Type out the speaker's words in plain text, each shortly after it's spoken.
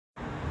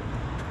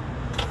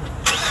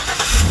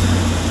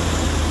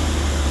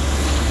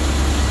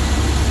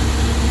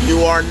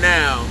are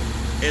now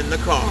in the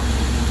car.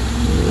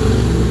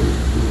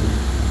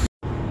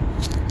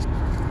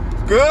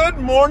 Good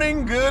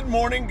morning, good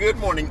morning, good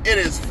morning. It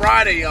is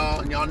Friday,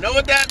 y'all, and y'all know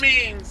what that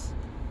means.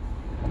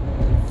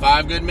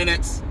 5 good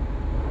minutes.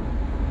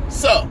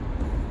 So,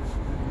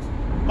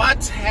 my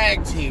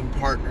tag team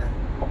partner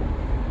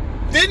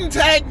didn't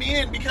tag me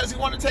in because he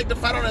wanted to take the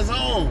fight on his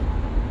own.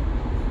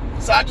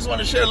 So I just want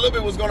to share a little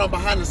bit what's going on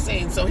behind the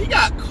scenes. So he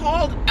got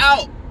called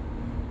out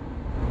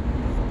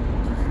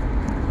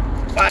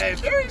by a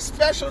very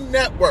special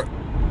network.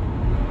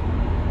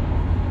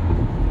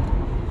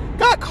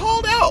 Got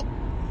called out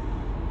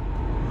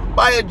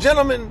by a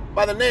gentleman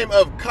by the name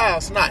of Kyle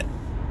Snyder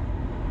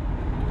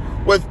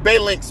with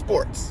Baylink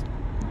Sports.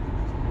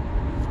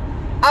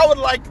 I would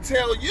like to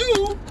tell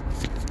you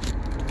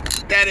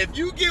that if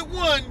you get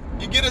one,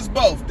 you get us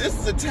both. This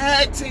is a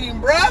tag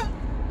team, bruh.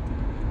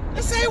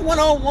 This ain't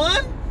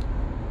one-on-one.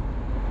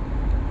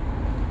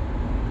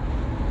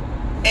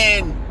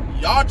 And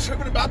y'all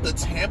tripping about the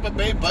Tampa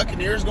Bay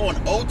Buccaneers going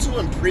 0-2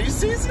 in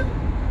preseason?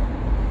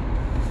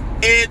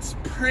 It's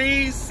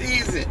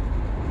preseason.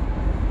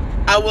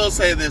 I will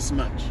say this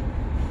much.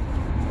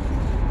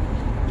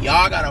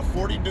 Y'all got a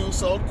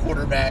 40-deuce-old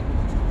quarterback.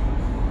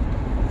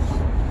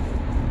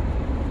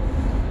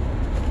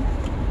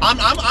 I'm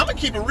going to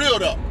keep it real,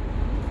 though.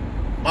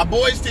 My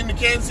boys team, the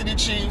Kansas City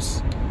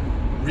Chiefs,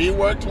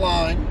 reworked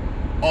line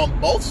on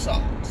both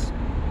sides.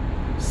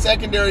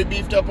 Secondary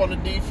beefed up on the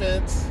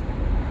defense.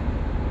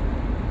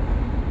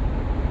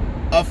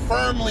 A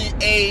firmly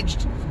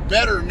aged,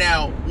 better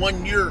now,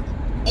 1 year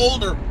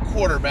older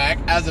quarterback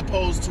as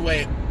opposed to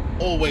a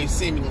always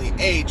seemingly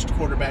aged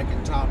quarterback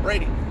in Tom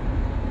Brady.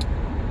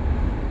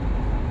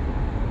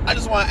 I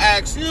just want to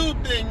ask you,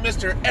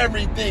 Mr.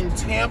 Everything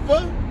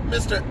Tampa,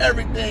 Mr.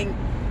 Everything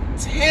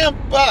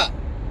Tampa,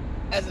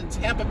 as in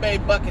Tampa Bay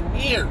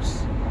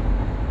Buccaneers.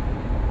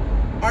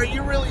 Are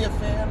you really a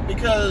fan?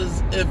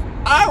 Because if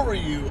I were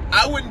you,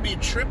 I wouldn't be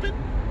tripping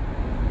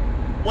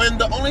when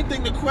the only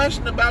thing to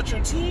question about your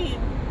team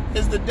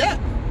is the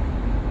depth.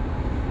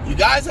 You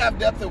guys have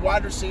depth at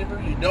wide receiver.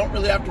 You don't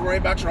really have to worry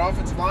about your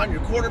offensive line.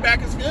 Your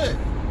quarterback is good.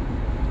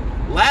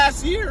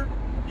 Last year,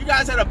 you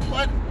guys had a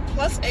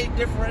 +8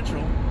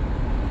 differential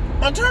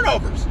on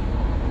turnovers.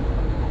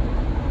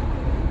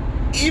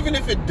 Even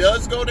if it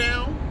does go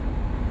down,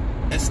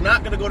 it's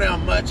not going to go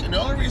down much. And the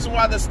only reason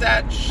why the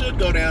stat should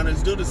go down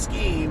is due to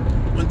scheme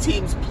when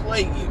teams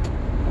play you.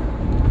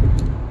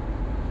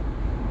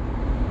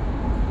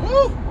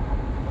 Woo!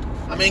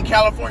 I mean,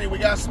 California, we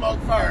got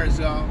smoke fires,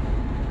 y'all.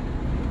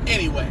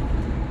 Anyway,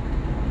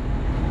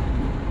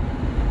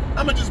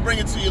 I'm going to just bring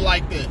it to you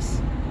like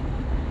this.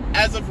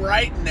 As of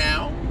right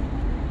now,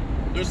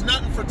 there's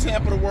nothing for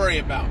Tampa to worry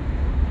about.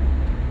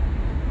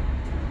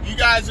 You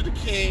guys are the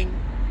king.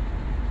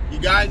 You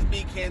guys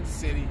beat Kansas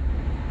City.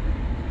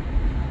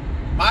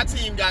 My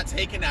team got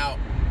taken out.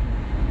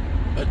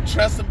 But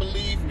trust and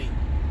believe me,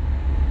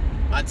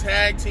 my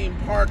tag team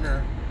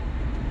partner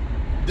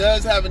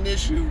does have an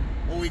issue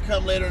when we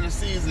come later in the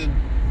season.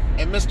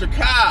 And Mr.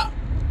 Kyle,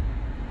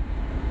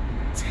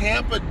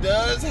 Tampa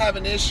does have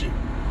an issue.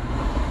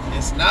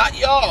 It's not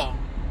y'all.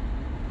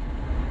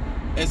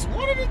 It's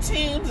one of the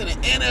teams in the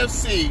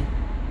NFC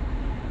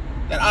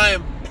that I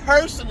am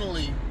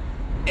personally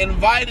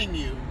inviting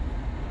you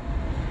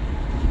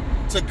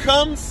to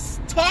come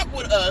talk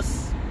with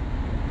us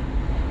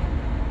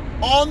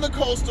on the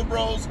Coastal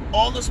Bros,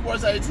 on the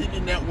Sports Alley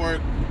TV network.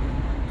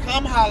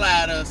 Come holla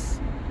at us.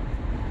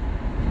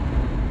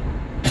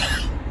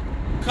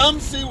 Come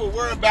see what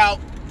we're about.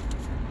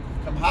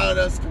 Come holler at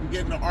us. Come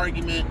get in an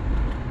argument.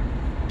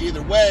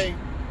 Either way,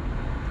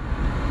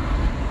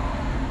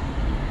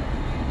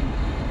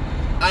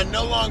 I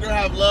no longer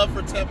have love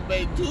for Tampa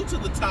Bay due to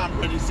the Tom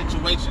Brady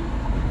situation.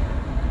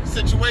 The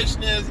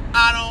situation is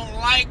I don't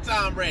like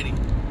Tom Brady.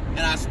 And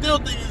I still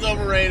think he's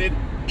overrated,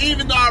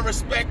 even though I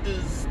respect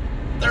his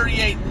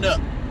 38 and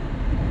up.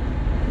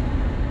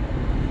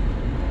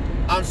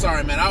 I'm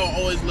sorry, man. I will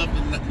always love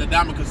the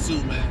Ndamukong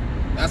Suh,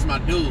 man. That's my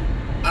dude.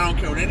 I don't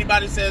care what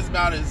anybody says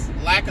about his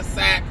lack of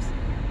sacks.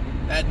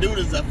 That dude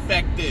is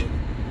effective.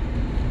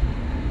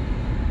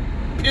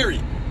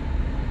 Period.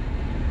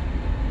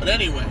 But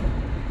anyway.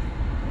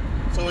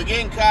 So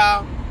again,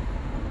 Kyle,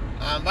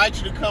 I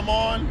invite you to come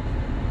on.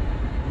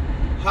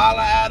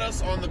 Holla at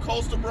us on the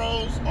Coastal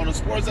Bros on the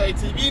Sports Alley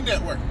TV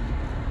network.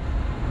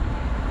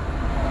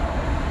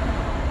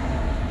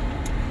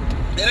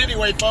 And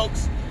anyway,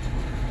 folks,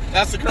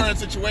 that's the current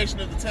situation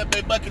of the Tampa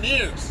Bay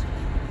Buccaneers.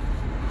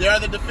 They are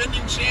the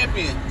defending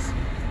champions.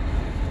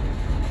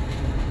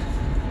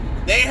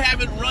 They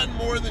haven't run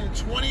more than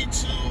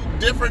 22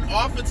 different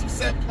offensive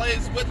set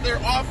plays with their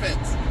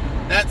offense.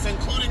 That's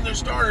including their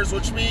starters,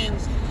 which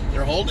means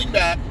they're holding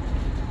back.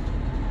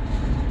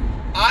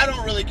 I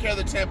don't really care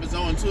that Tampa's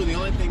 0-2. The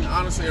only thing,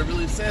 honestly, it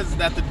really says is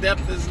that the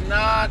depth is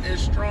not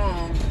as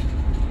strong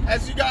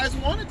as you guys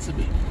want it to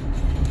be,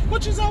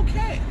 which is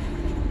okay.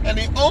 And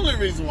the only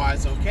reason why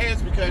it's okay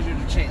is because you're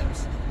the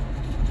champs.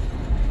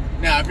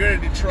 Now, if you're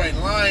the Detroit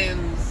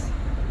Lions,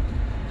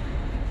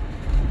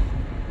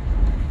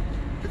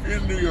 if You're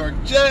the New York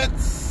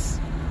Jets.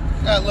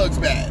 That looks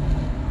bad.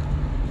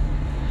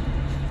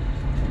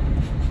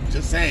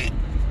 Just saying.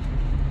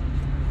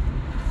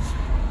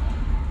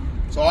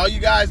 So all you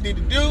guys need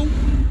to do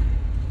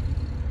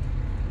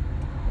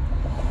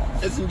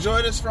is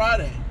enjoy this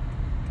Friday.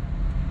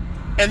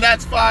 And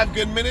that's 5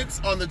 good minutes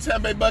on the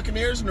Tampa Bay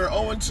Buccaneers and their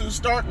 0-2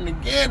 start. And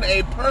again,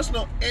 a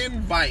personal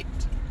invite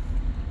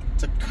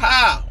to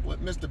Kyle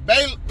with Mr.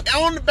 Bay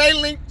on the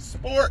Baylink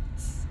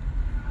Sports.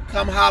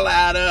 Come holla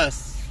at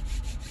us.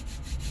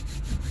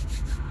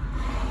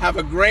 Have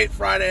a great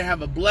Friday.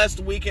 Have a blessed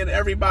weekend.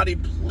 Everybody,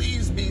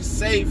 please be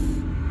safe.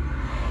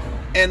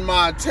 And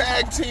my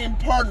tag team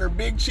partner,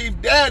 Big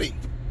Chief Daddy,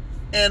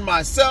 and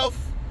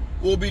myself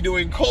will be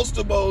doing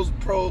Coastal Bros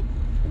Pro.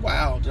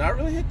 Wow, did I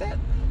really hit that?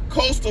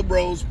 Coastal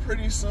Bros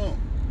pretty soon.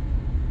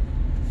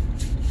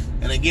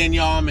 And again,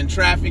 y'all, I'm in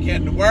traffic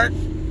heading to work.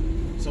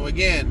 So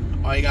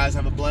again, all you guys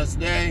have a blessed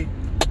day.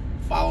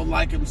 Follow,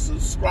 like, and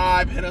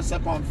subscribe. Hit us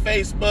up on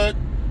Facebook.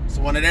 It's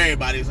the one that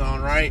everybody's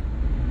on, right?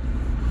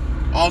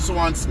 Also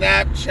on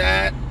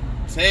Snapchat,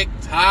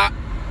 TikTok.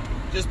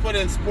 Just put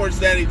in Sports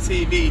Daddy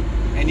TV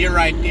and you're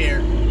right there.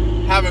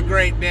 Have a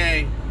great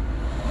day.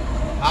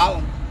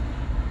 Holla.